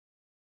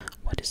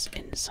is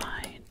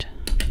inside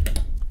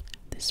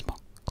this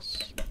box.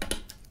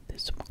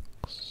 This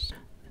box.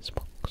 This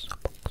box.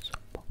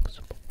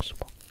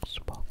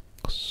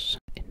 Box.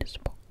 In this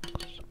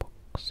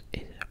box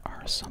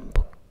are some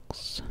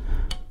books.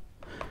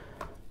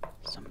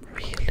 Some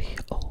really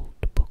old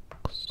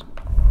books.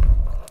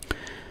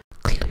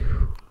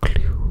 Clue.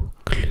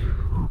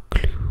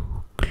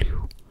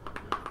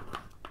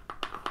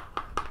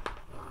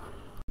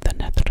 The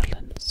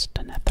Netherlands.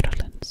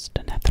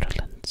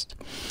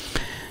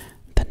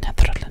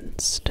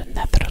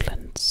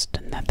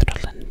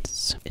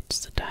 It's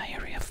the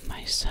diary of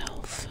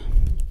myself.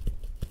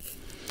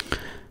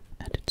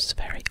 And it's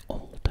very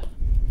old.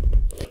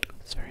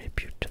 It's very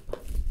beautiful.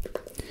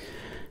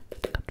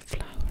 It's got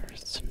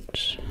flowers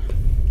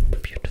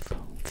and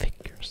beautiful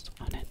figures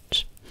on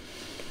it.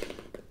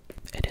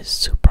 It is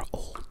super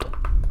old.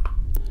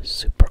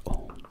 Super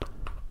old.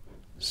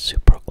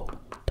 Super old.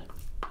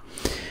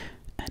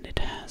 And it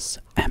has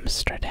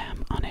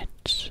Amsterdam on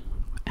it.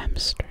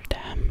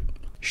 Amsterdam.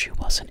 She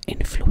was an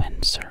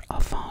influencer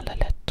avant la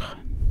lettre.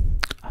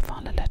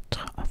 Avant la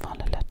lettre. Avant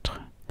la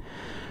lettre.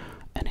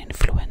 An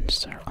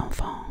influencer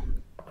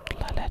avant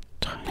la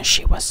lettre.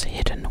 She was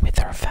hidden with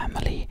her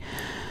family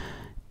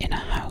in a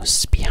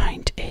house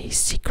behind a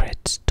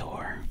secret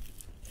door.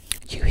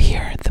 You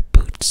hear the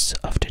boots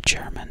of the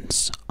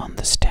Germans on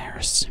the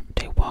stairs.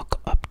 They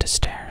walk up the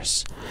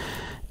stairs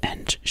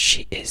and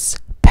she is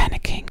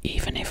panicking.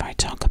 Even if I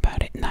talk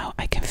about it now,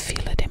 I can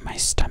feel it in my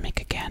stomach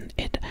again.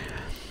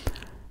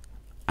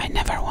 I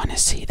never want to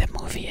see the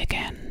movie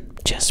again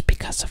just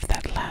because of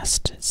that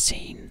last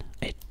scene.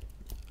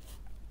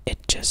 It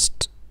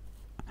just,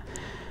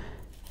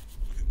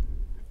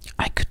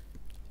 I could,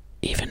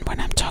 even when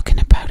I'm talking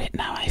about it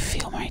now, I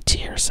feel my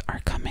tears are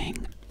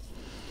coming.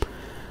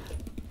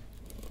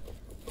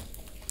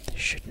 They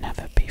should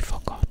never be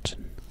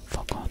forgotten.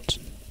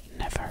 Forgotten.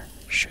 Never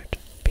should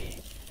be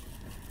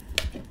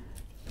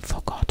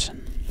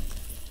forgotten.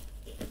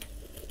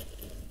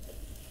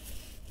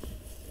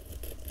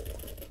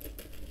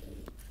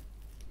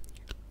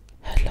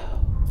 Hello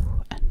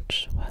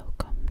and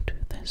welcome to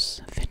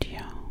this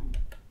video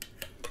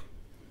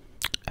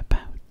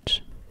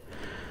about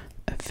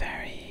a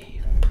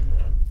very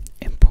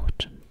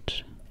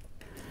important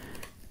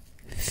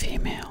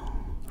female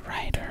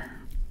writer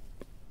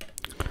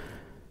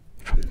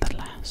from the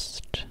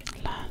last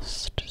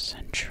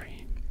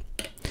century.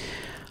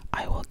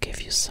 I will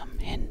give you some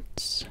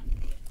hints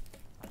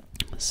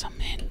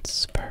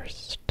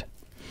first,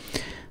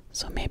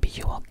 so maybe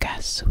you will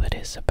guess who it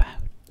is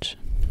about.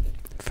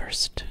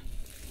 First,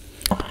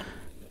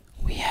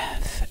 we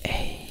have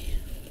a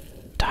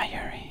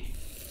diary.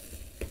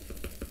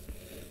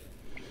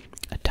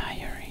 A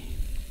diary.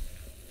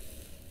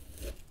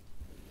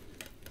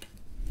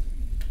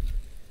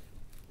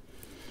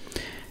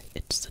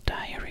 It's the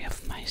diary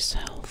of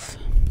myself,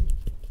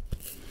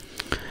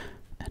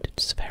 and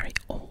it's very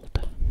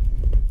old,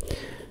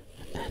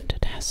 and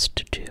it has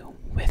to do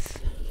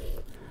with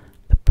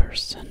the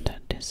person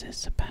that this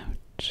is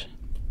about.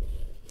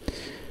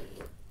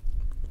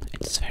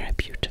 It's very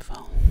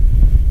beautiful.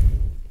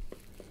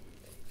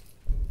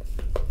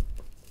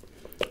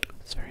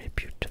 It's very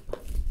beautiful.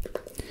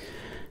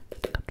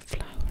 It's got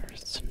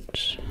flowers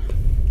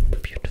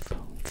and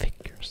beautiful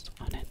figures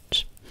on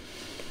it.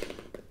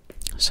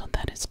 So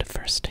that is the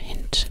first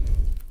hint.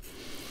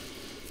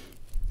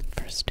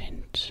 First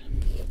hint.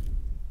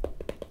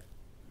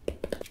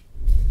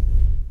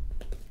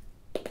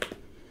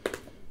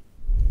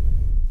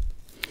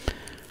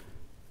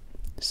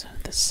 So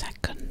the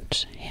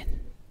second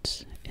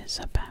hint is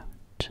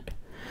about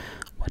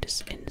what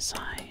is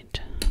inside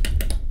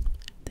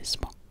this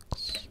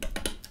box.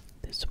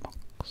 This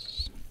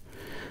box.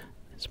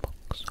 This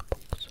box.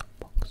 Box.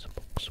 Box.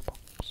 Box.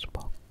 Box.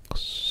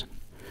 Box.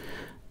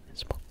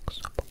 This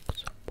box.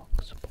 Box.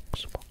 Box.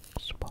 Box.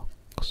 Box.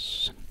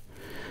 Box.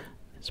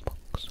 This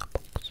box.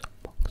 Box.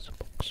 Box.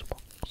 Box.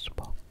 Box.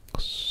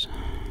 Box.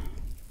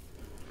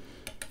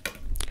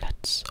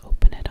 Let's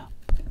open it up.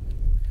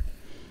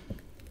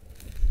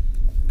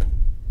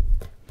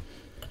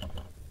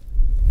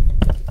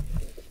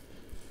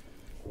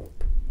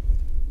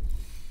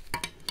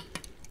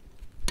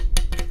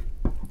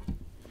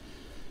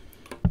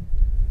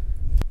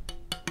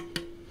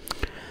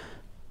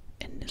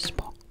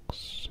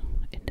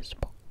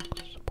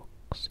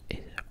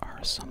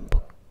 Some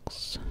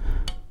books,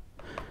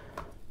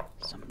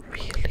 some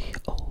really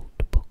old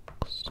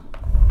books.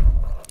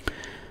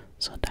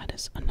 So that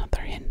is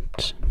another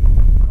hint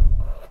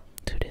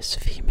to this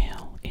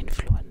female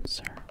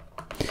influencer.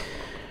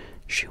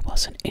 She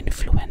was an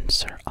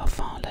influencer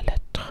avant la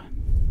lettre.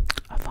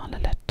 Avant la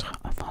lettre,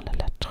 avant la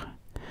lettre.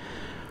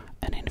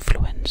 An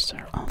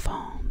influencer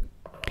avant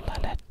la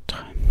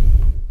lettre.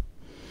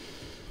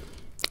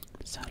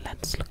 So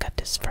let's look at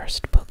this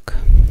first book.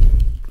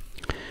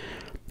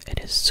 It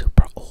is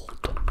super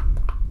old,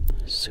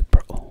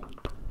 super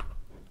old,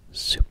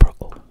 super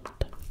old,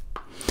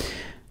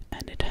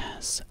 and it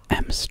has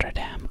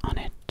Amsterdam on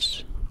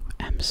it.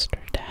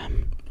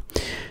 Amsterdam,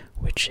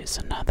 which is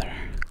another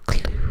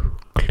clue.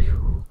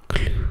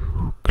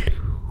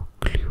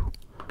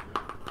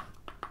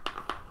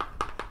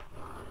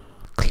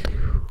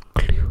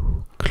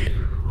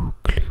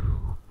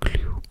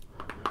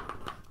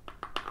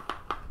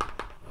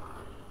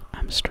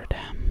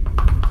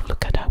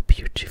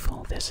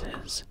 this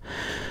is.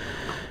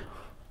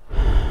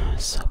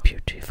 So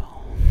beautiful.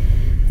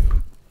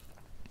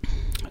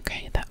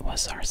 Okay, that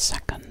was our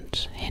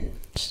second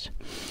hint.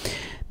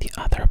 The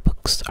other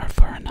books are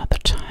for another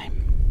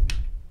time.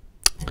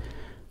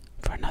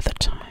 For another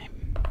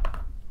time.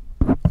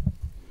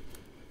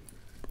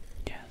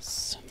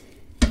 Yes.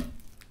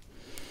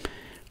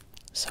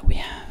 So we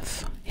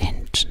have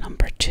hint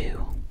number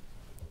 2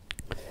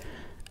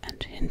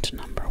 and hint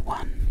number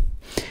 1.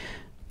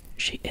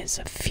 She is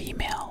a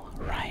female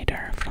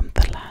writer from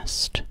the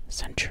last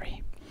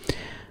century.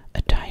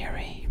 A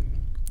diary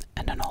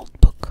and an old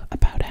book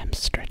about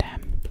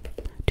Amsterdam.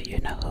 Do you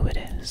know who it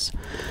is?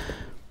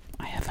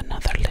 I have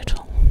another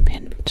little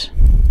hint.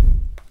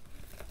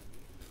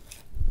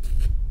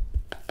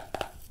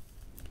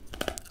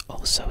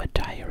 Also a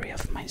diary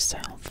of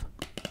myself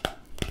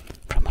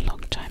from a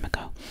long time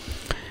ago.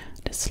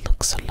 This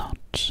looks a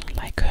lot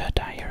like her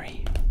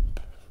diary.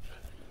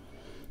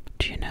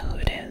 Do you know who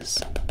it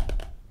is?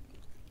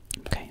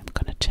 Okay, I'm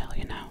gonna tell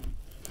you now.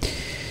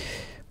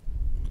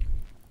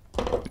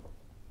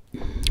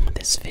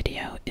 This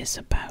video is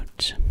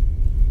about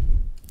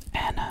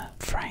Anna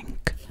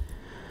Frank.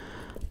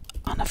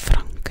 Anna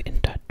Frank in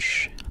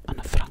Dutch.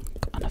 Anna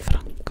Frank, Anna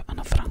Frank,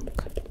 Anna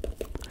Frank.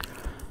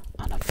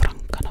 Anna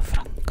Frank, Anna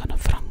Frank, Anna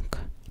Frank.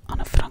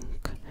 Anna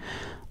Frank,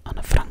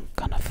 Anna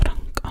Frank, Anna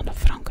Frank, Anna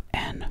Frank,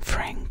 Anne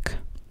Frank.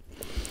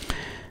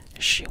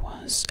 She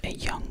was a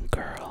young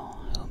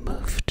girl who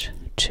moved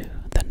to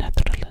the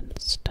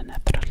Netherlands, the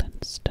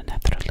Netherlands, the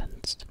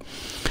Netherlands,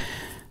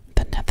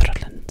 the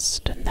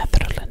Netherlands, the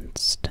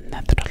Netherlands, the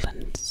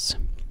Netherlands.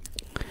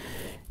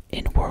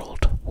 In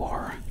World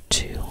War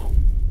II,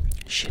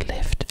 she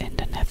lived in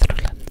the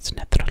Netherlands,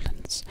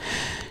 Netherlands.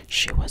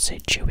 She was a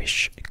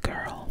Jewish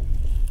girl.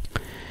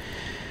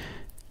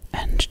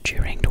 And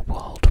during the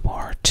World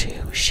War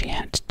II, she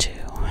had to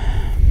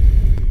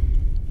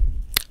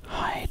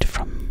hide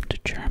from the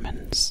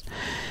Germans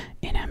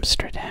in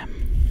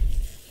Amsterdam.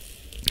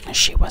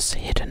 She was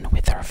hidden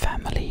with her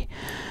family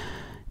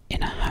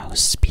in a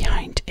house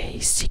behind a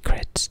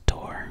secret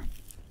door.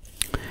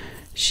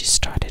 She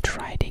started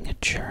writing a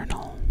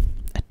journal,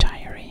 a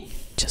diary,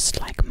 just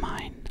like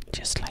mine,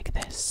 just like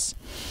this,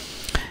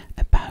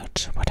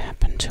 about what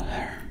happened to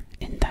her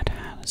in that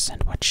house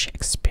and what she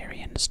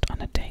experienced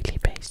on a daily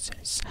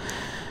basis.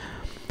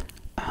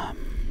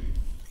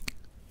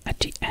 At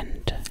the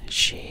end,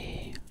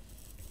 she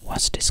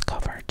was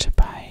discovered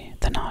by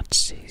the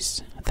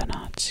Nazis,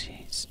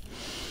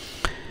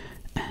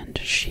 and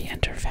she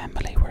and her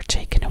family were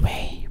taken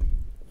away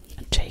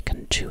and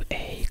taken to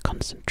a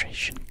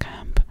concentration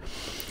camp,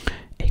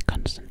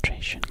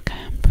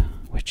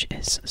 which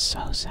is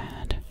so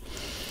sad.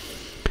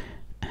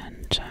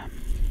 And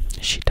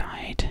she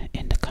died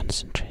in the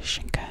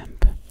concentration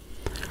camp.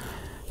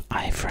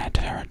 I've read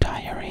her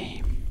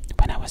diary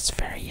when I was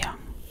very young.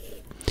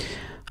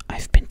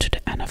 I've been to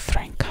the Anna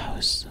Frank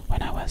house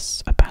when I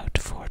was about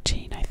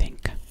 14, I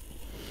think,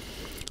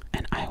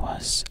 and I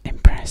was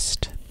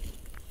impressed.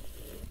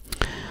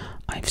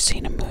 I've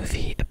seen a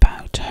movie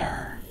about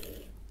her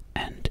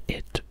and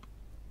it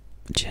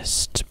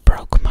just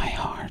broke my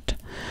heart.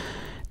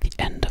 The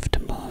end of the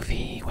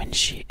movie, when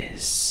she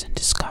is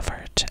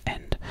discovered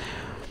and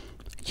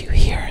you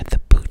hear the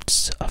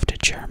boots of the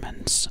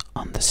Germans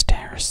on the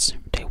stairs.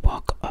 They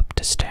walk up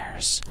the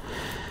stairs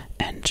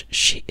and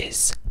she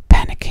is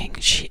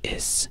panicking. She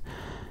is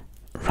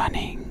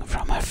running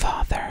from her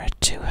father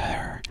to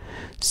her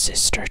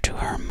sister to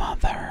her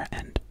mother,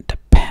 and the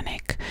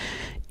panic,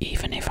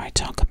 even if I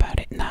talk about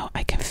it now,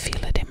 I can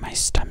feel it in my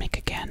stomach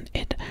again.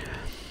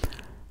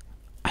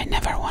 I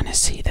never want to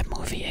see the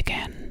movie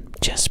again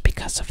just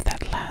because of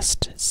that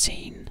last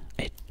scene.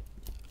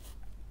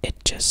 It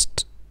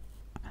just,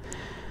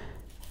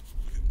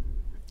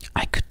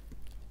 I could,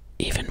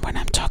 even when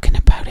I'm talking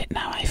about it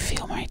now, I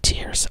feel my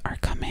tears are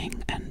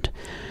coming, and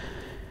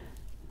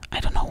I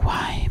don't know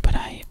why, but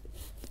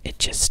it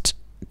just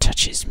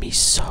touches me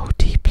so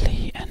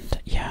deeply.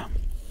 And yeah,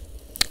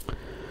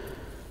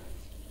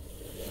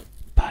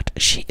 but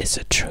she is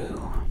a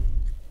true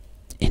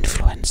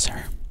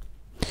influencer.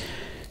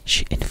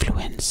 She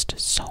influenced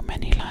so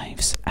many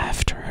lives.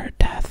 After her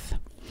death,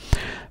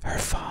 her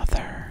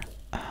father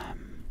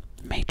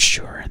made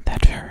sure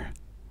that her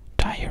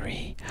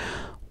diary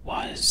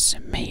was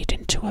made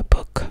into a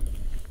book,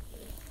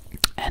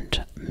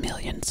 and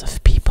millions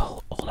of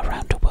people all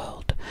around the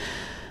world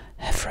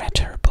have read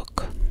her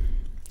book,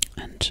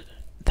 and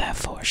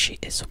therefore she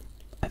is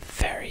a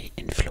very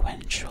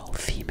influential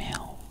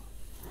female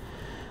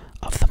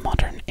of the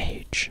modern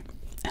age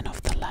and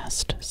of the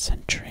last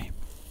century.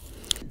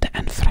 The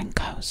Anne Frank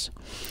house.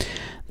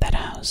 That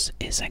house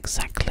is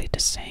exactly the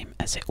same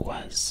as it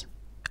was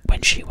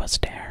when she was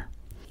there.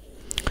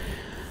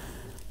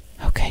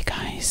 Okay,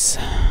 guys.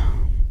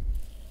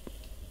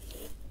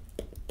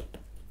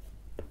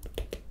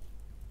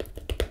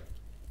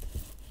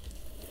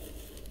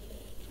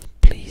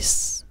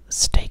 Please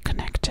stay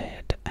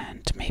connected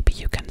and maybe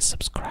you can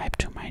subscribe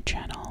to my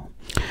channel.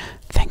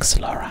 Thanks,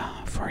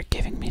 Laura, for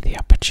giving me the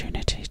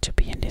opportunity to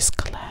be in this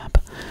collab.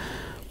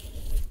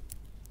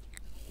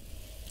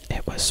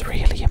 is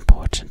really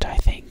important, I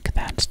think,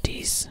 that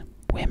these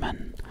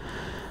women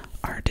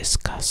are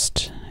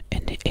discussed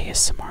in the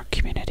ASMR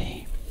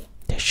community.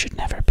 They should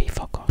never be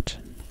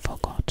forgotten,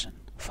 forgotten,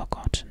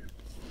 forgotten.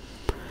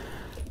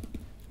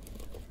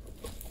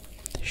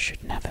 They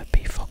should never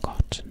be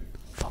forgotten,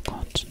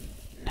 forgotten,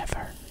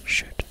 never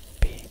should.